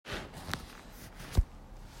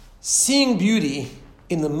Seeing beauty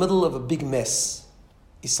in the middle of a big mess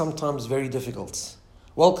is sometimes very difficult.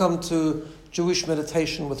 Welcome to Jewish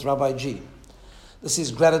Meditation with Rabbi G. This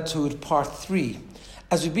is Gratitude Part 3.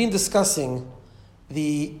 As we've been discussing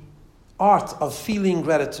the art of feeling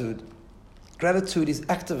gratitude, gratitude is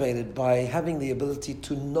activated by having the ability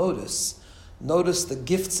to notice the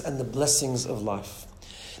gifts and the blessings of life.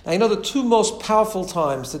 Now, you know, the two most powerful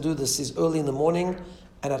times to do this is early in the morning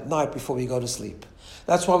and at night before we go to sleep.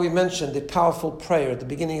 That's why we mentioned the powerful prayer at the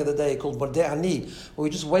beginning of the day called Modeh Ani, where we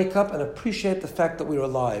just wake up and appreciate the fact that we're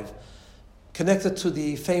alive. Connected to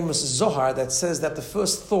the famous Zohar that says that the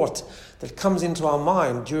first thought that comes into our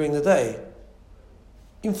mind during the day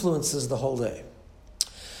influences the whole day.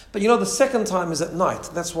 But you know, the second time is at night.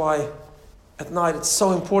 That's why at night it's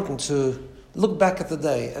so important to look back at the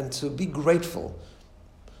day and to be grateful.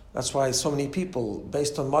 That's why so many people,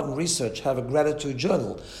 based on modern research, have a gratitude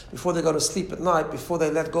journal. Before they go to sleep at night, before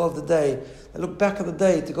they let go of the day, they look back at the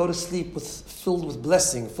day to go to sleep filled with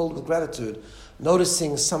blessing, filled with gratitude,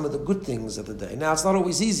 noticing some of the good things of the day. Now, it's not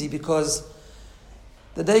always easy because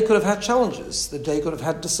the day could have had challenges. The day could have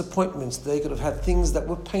had disappointments. The day could have had things that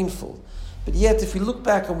were painful. But yet, if we look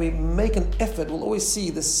back and we make an effort, we'll always see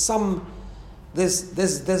there's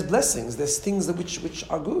blessings. There's things which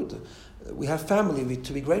are good. We have family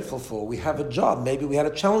to be grateful for. We have a job. Maybe we had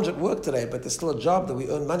a challenge at work today, but there's still a job that we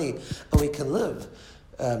earn money and we can live.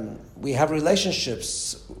 We have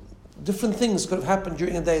relationships. Different things could have happened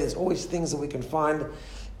during the day. There's always things that we can find,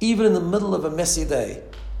 even in the middle of a messy day,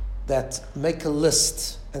 that make a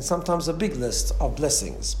list, and sometimes a big list, of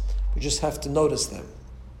blessings. We just have to notice them.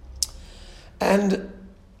 And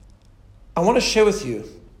I want to share with you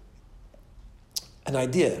an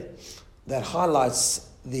idea that highlights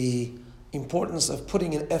the importance of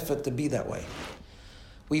putting an effort to be that way.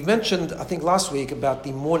 We mentioned, I think last week, about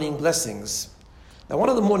the morning blessings. Now, one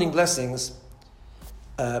of the morning blessings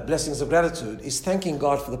of gratitude, is thanking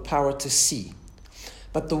God for the power to see.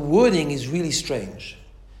 But the wording is really strange.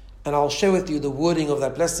 And I'll share with you the wording of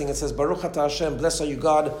that blessing. It says, Baruch atah Hashem, blessed are you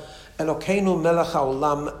God, Elokeinu melech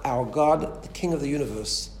haolam, our God, the King of the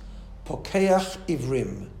universe, Pokeach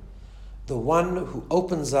ivrim, the one who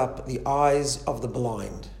opens up the eyes of the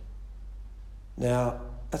blind. Now,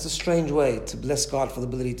 that's a strange way to bless God for the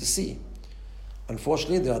ability to see.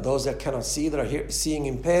 Unfortunately, there are those that cannot see, that are seeing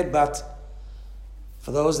impaired, but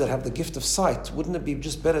for those that have the gift of sight, wouldn't it be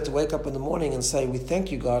just better to wake up in the morning and say, we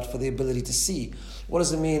thank you, God, for the ability to see? What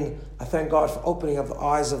does it mean? I thank God for opening up the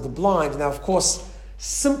eyes of the blind. Now, of course,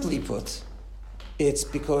 simply put, it's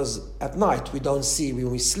because at night we don't see when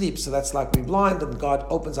we sleep, so that's like we're blind and God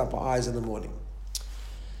opens up our eyes in the morning.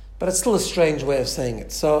 But it's still a strange way of saying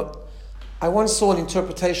it. So I once saw an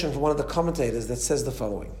interpretation from one of the commentators that says the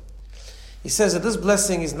following. He says that this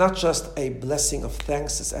blessing is not just a blessing of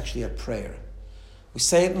thanks, it's actually a prayer. We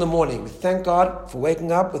say it in the morning. We thank God for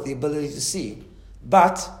waking up with the ability to see.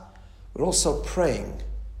 But we're also praying.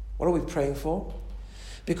 What are we praying for?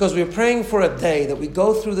 Because we're praying for a day that we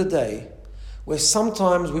go through the day where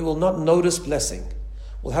sometimes we will not notice blessing.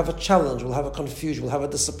 We'll have a challenge, we'll have a confusion, we'll have a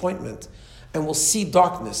disappointment, and we'll see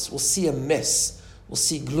darkness, we'll see a mess, we'll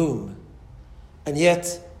see gloom. And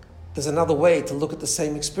yet, there's another way to look at the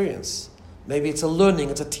same experience. Maybe it's a learning,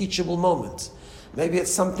 it's a teachable moment. Maybe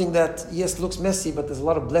it's something that, yes, looks messy, but there's a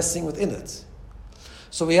lot of blessing within it.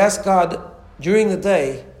 So we ask God, during the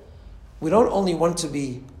day, we don't only want to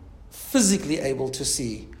be physically able to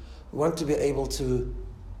see, we want to be able to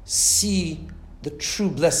see the true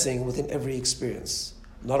blessing within every experience.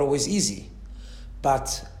 Not always easy,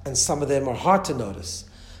 and some of them are hard to notice.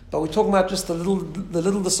 But we're talking about just the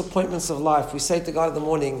little disappointments of life. We say to God in the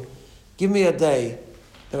morning, give me a day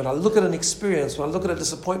that when I look at an experience, when I look at a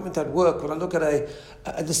disappointment at work, when I look at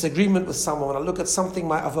a disagreement with someone, when I look at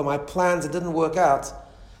something of my plans that didn't work out,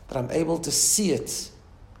 that I'm able to see it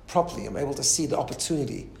properly. I'm able to see the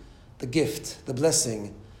opportunity, the gift, the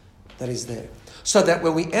blessing that is there. So that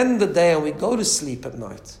when we end the day and we go to sleep at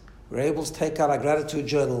night, we're able to take out our gratitude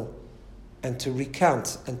journal and to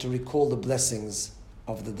recount and to recall the blessings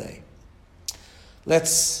of the day.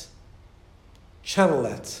 Let's channel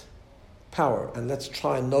that power and let's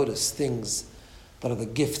try and notice things that are the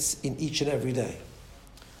gifts in each and every day.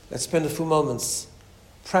 Let's spend a few moments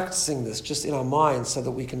practicing this just in our minds so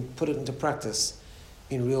that we can put it into practice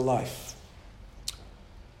in real life.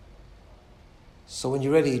 So when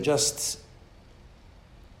you're ready, just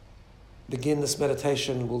begin this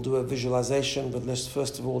meditation. We'll do a visualization, but let's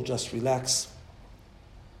first of all just relax.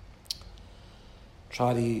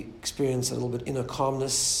 Try to experience a little bit inner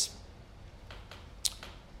calmness.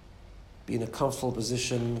 Be in a comfortable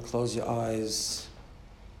position, close your eyes,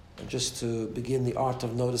 And just to begin the art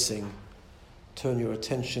of noticing, turn your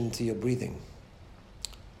attention to your breathing.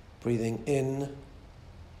 Breathing in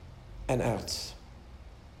and out.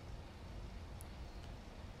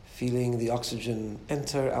 Feeling the oxygen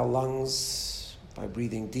enter our lungs by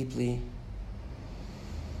breathing deeply.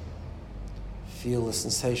 Feel the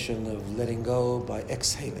sensation of letting go by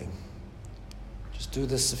exhaling. Just do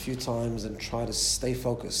this a few times and try to stay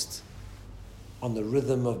focused on the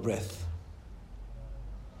rhythm of breath.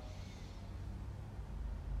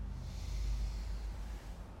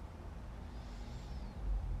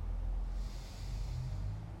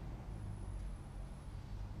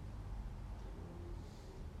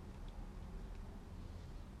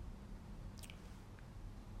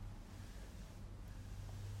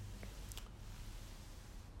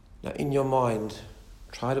 Now, in your mind,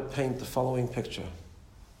 try to paint the following picture.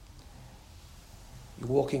 You're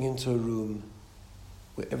walking into a room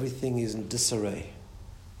where everything is in disarray.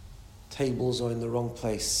 Tables are in the wrong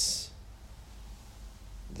place.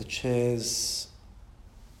 The chairs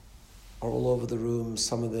are all over the room.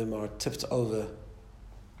 Some of them are tipped over.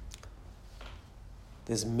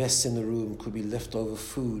 There's mess in the room. Could be leftover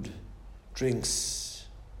food, drinks.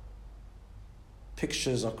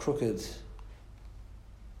 Pictures are crooked.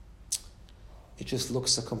 It just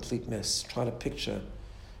looks a complete mess. Try to picture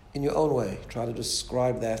in your own way. Try to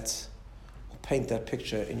describe that or paint that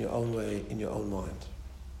picture in your own way, in your own mind.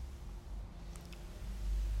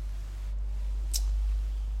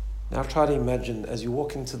 Now try to imagine as you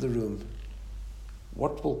walk into the room,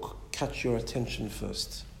 what will catch your attention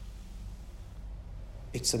first?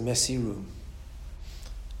 It's a messy room.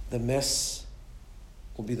 The mess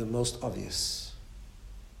will be the most obvious.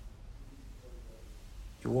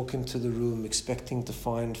 You walk into the room expecting to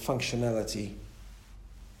find functionality,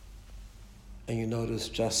 and you notice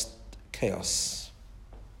just chaos.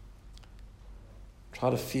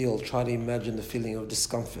 Try to imagine the feeling of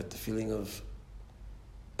discomfort, the feeling of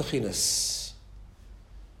ichiness,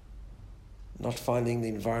 not finding the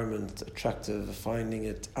environment attractive, finding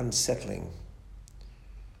it unsettling.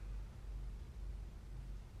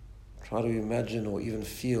 Try to imagine or even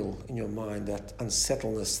feel in your mind that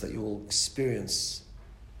unsettledness that you will experience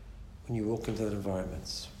when you walk into that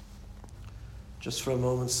environment. Just for a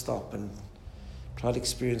moment, stop and try to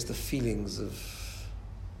experience the feelings of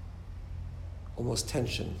almost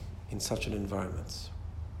tension in such an environment.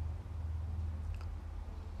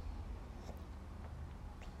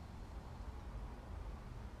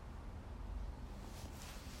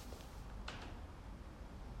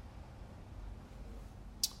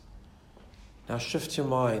 Now shift your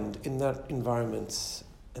mind in that environment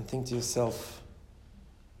and think to yourself,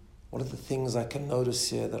 what are the things I can notice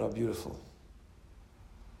here that are beautiful?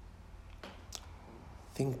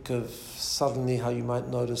 Think of suddenly how you might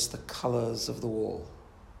notice the colors of the wall.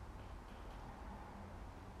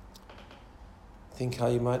 Think how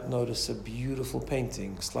you might notice a beautiful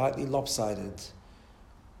painting, slightly lopsided,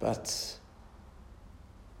 but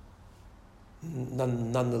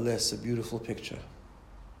nonetheless a beautiful picture.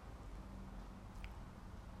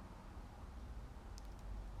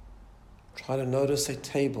 Try to notice a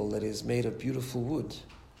table that is made of beautiful wood.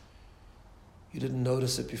 You didn't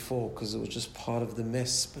notice it before because it was just part of the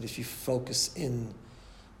mess, but if you focus in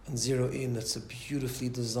and zero in, it's a beautifully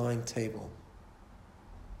designed table.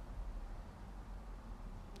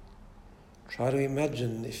 Try to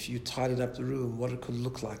imagine if you tidied up the room, what it could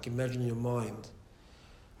look like. Imagine in your mind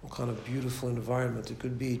what kind of beautiful environment it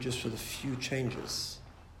could be just for the few changes.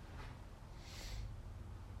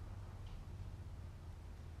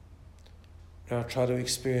 Now try to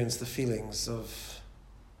experience the feelings of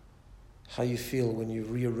how you feel when you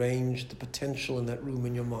rearrange the potential in that room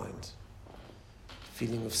in your mind. The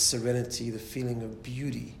feeling of serenity, the feeling of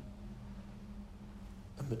beauty,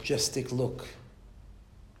 a majestic look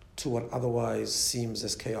to what otherwise seems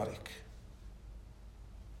as chaotic.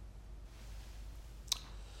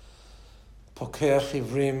 Pokeach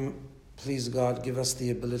Ivrim, please God, give us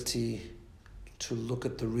the ability to look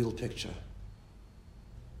at the real picture.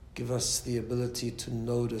 Give us the ability to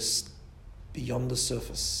notice beyond the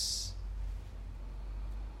surface.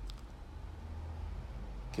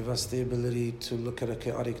 Give us the ability to look at a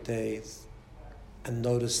chaotic day and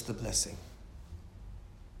notice the blessing.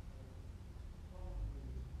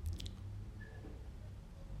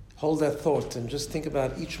 Hold that thought and just think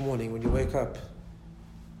about each morning when you wake up.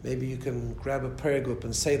 Maybe you can grab a prayer group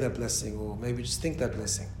and say that blessing, or maybe just think that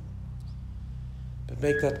blessing. But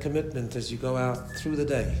make that commitment as you go out through the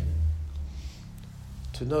day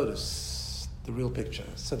to notice the real picture,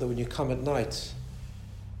 so that when you come at night,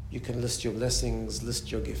 you can list your blessings,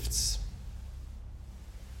 list your gifts.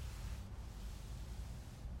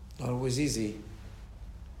 Not always easy,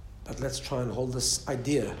 but let's try and hold this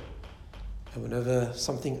idea. And whenever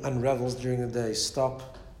something unravels during the day,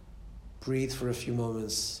 stop, breathe for a few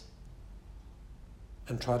moments,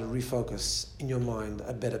 and try to refocus in your mind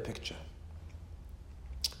a better picture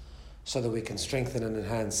so that we can strengthen and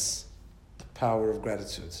enhance the power of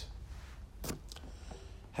gratitude.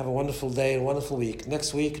 Have a wonderful day and wonderful week.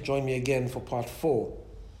 Next week, join me again for part 4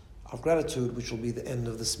 of gratitude, which will be the end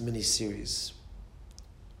of this mini-series.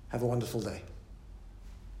 Have a wonderful day.